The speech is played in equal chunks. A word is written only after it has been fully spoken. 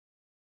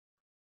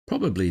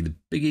Probably the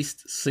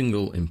biggest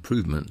single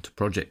improvement to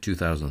Project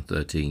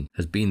 2013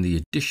 has been the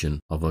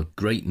addition of a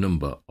great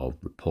number of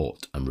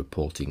report and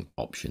reporting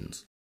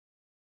options.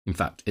 In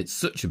fact, it's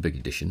such a big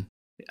addition,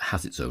 it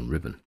has its own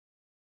ribbon.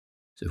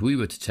 So if we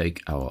were to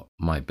take our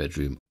My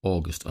Bedroom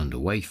August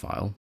Underway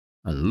file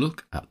and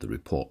look at the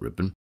report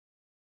ribbon,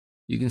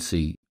 you can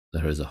see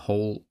there is a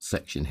whole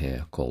section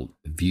here called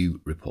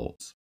View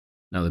Reports.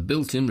 Now the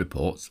built-in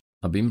reports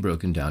have been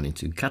broken down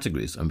into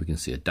categories, and we can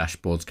see a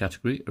dashboards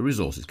category, a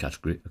resources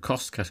category, a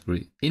costs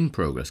category, in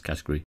progress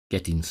category,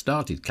 getting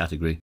started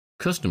category,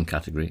 custom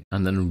category,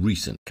 and then a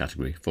recent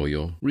category for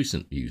your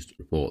recent used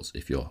reports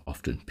if you're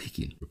often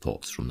picking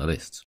reports from the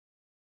lists.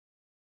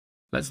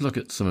 Let's look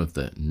at some of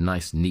the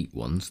nice neat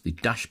ones. The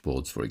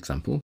dashboards, for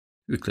example.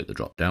 If we click the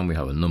drop down, we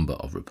have a number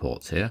of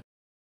reports here.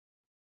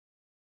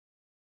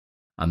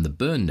 And the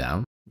burn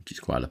down, which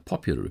is quite a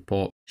popular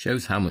report,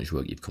 shows how much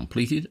work you've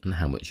completed and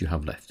how much you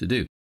have left to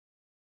do.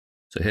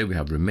 So here we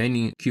have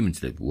remaining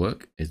cumulative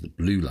work is the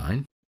blue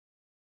line.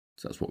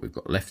 So that's what we've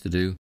got left to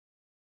do.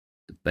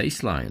 The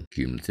baseline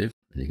cumulative,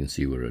 and you can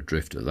see we're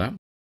adrift of that.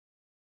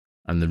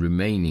 And the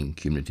remaining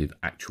cumulative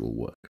actual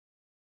work.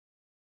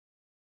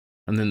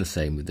 And then the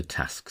same with the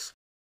tasks.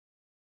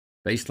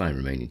 Baseline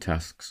remaining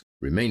tasks,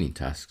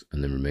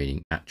 and then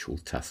remaining actual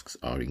tasks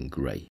are in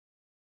grey.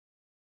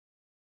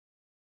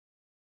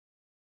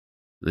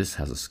 This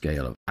has a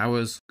scale of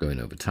hours going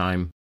over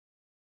time.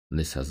 And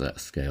this has a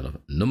scale of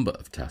number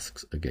of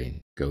tasks,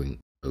 again,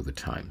 going over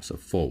time, so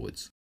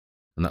forwards.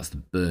 And that's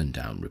the burn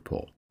down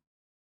report.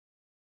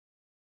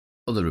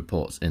 Other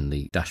reports in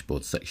the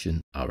dashboard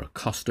section are a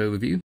cost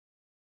overview.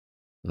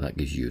 And that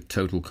gives you a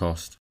total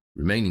cost,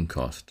 remaining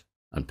cost,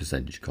 and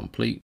percentage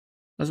complete,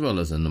 as well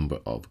as a number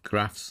of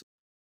graphs,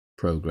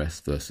 progress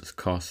versus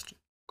cost,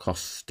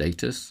 cost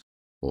status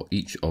for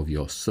each of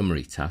your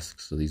summary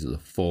tasks. So these are the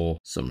 4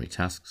 summary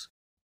tasks.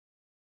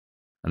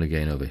 And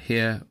again over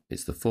here,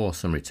 it's the 4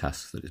 summary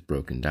tasks that it's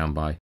broken down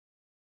by.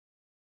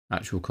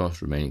 Actual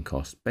cost, remaining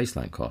cost,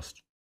 baseline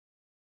cost,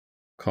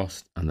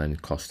 and then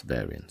cost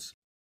variance.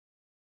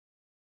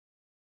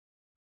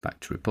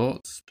 Back to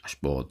reports,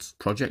 dashboards,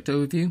 project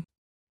overview.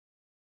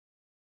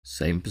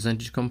 Same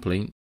percentage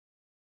complete.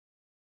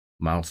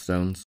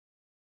 Milestones.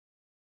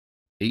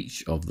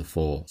 Each of the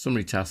 4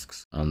 summary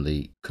tasks and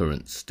the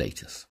current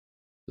status.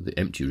 So the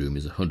empty room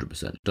is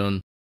 100%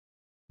 done.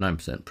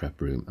 9%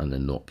 prep room, and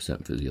then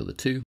 0% for the other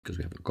 2 because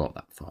we haven't got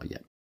that far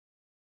yet.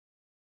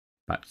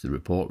 Back to the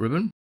report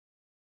ribbon.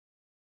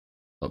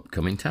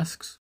 Upcoming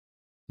tasks.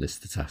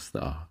 List the tasks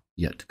that are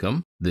yet to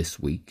come this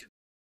week.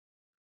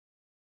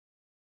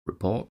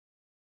 Report.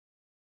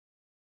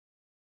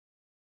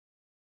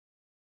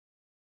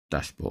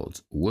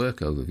 Dashboards work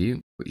overview,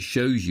 which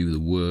shows you the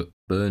work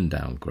burn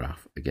down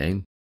graph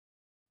again.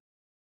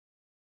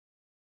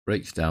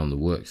 Breaks down the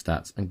work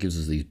stats and gives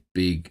us these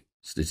big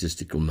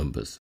statistical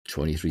numbers.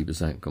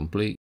 23%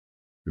 complete,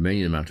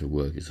 remaining amount of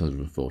work is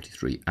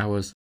 143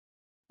 hours,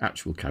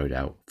 actual carried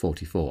out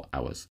 44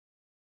 hours.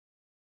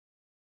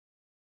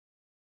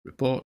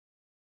 Report,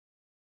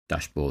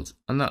 dashboards,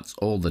 and that's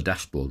all the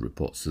dashboard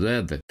reports. So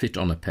they're the fit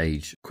on a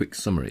page quick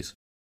summaries.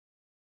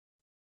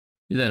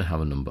 You then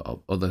have a number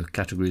of other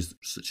categories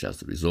such as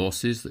the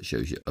resources that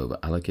shows you over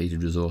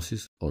allocated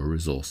resources, or a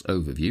resource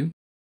overview,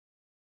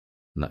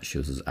 and that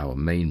shows us our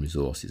main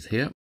resources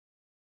here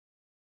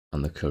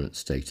and the current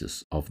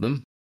status of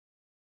them.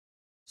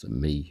 So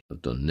me,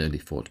 I've done nearly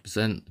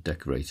 40%, the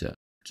decorator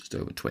just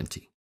over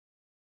 20.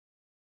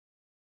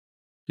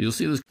 You'll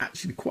see there's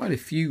actually quite a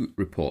few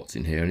reports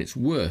in here, and it's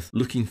worth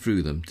looking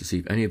through them to see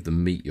if any of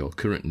them meet your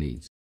current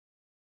needs.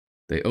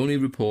 They only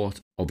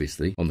report,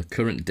 obviously, on the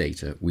current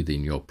data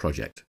within your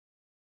project,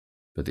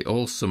 but they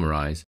all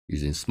summarize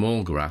using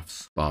small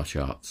graphs, bar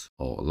charts,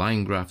 or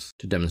line graphs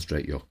to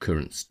demonstrate your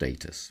current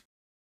status.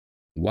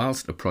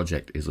 Whilst a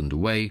project is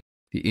underway,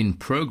 the in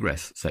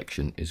progress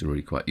section is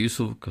really quite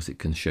useful because it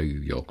can show you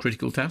your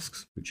critical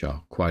tasks, which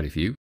are quite a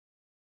few,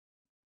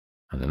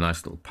 and a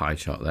nice little pie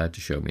chart there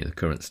to show me the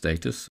current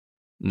status,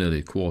 nearly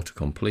a quarter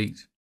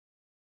complete,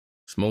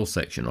 small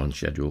section on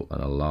schedule,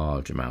 and a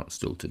large amount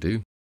still to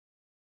do.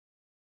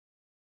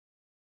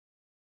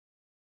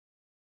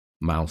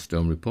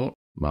 Milestone report,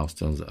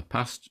 milestones that are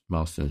passed,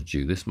 milestones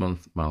due this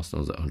month,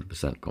 milestones that are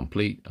 100%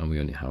 complete, and we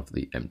only have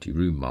the empty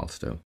room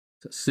milestone.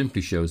 So it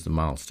simply shows the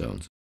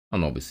milestones.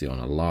 And obviously on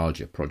a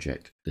larger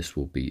project, this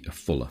will be a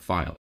fuller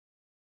file.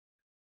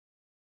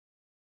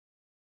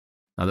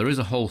 Now there is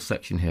a whole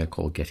section here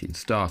called Getting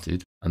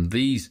Started, and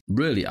these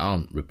really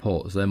aren't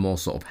reports, they're more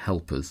sort of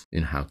helpers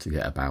in how to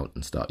get about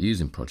and start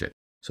using project.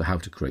 So how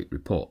to create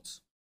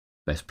reports.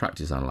 Best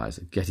practice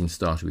analyzer, getting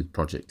started with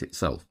project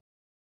itself.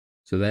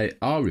 So they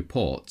are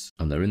reports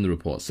and they're in the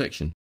report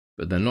section,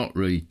 but they're not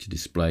really to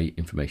display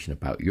information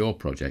about your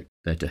project,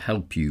 they're to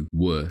help you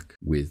work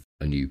with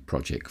a new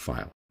project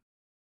file.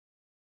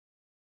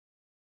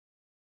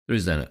 There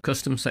is then a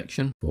custom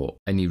section for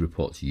any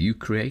reports you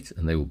create,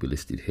 and they will be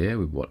listed here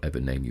with whatever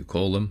name you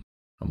call them.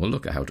 And we'll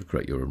look at how to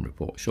create your own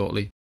report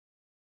shortly.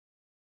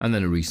 And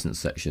then a recent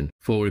section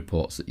for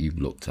reports that you've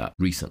looked at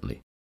recently.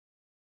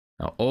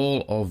 Now,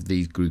 all of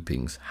these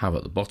groupings have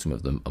at the bottom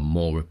of them a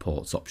More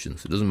Reports option.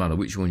 So it doesn't matter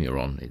which one you're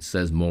on, it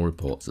says More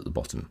Reports at the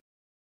bottom.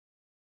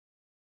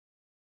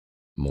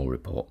 More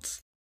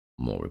Reports.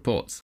 More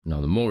Reports.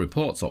 Now, the More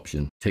Reports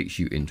option takes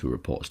you into a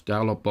Reports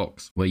dialog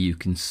box where you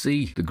can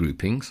see the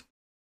groupings.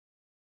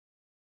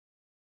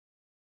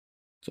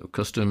 So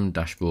Custom,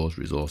 Dashboards,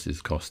 Resources,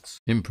 Costs,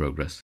 In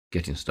Progress,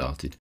 Getting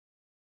Started,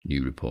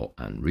 New Report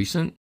and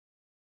Recent.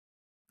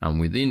 And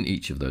within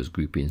each of those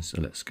groupings,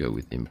 so let's go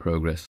with In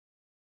Progress,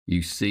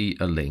 you see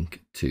a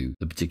link to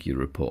the particular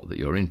report that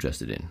you're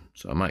interested in.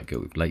 So I might go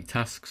with Late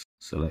Tasks,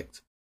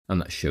 select, and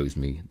that shows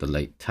me the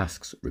Late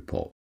Tasks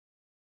report.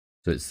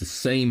 So it's the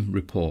same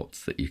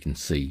reports that you can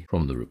see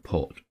from the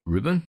report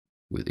ribbon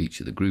with each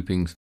of the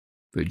groupings,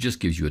 but it just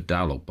gives you a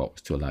dialog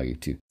box to allow you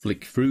to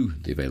flick through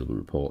the available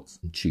reports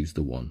and choose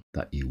the one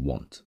that you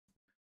want.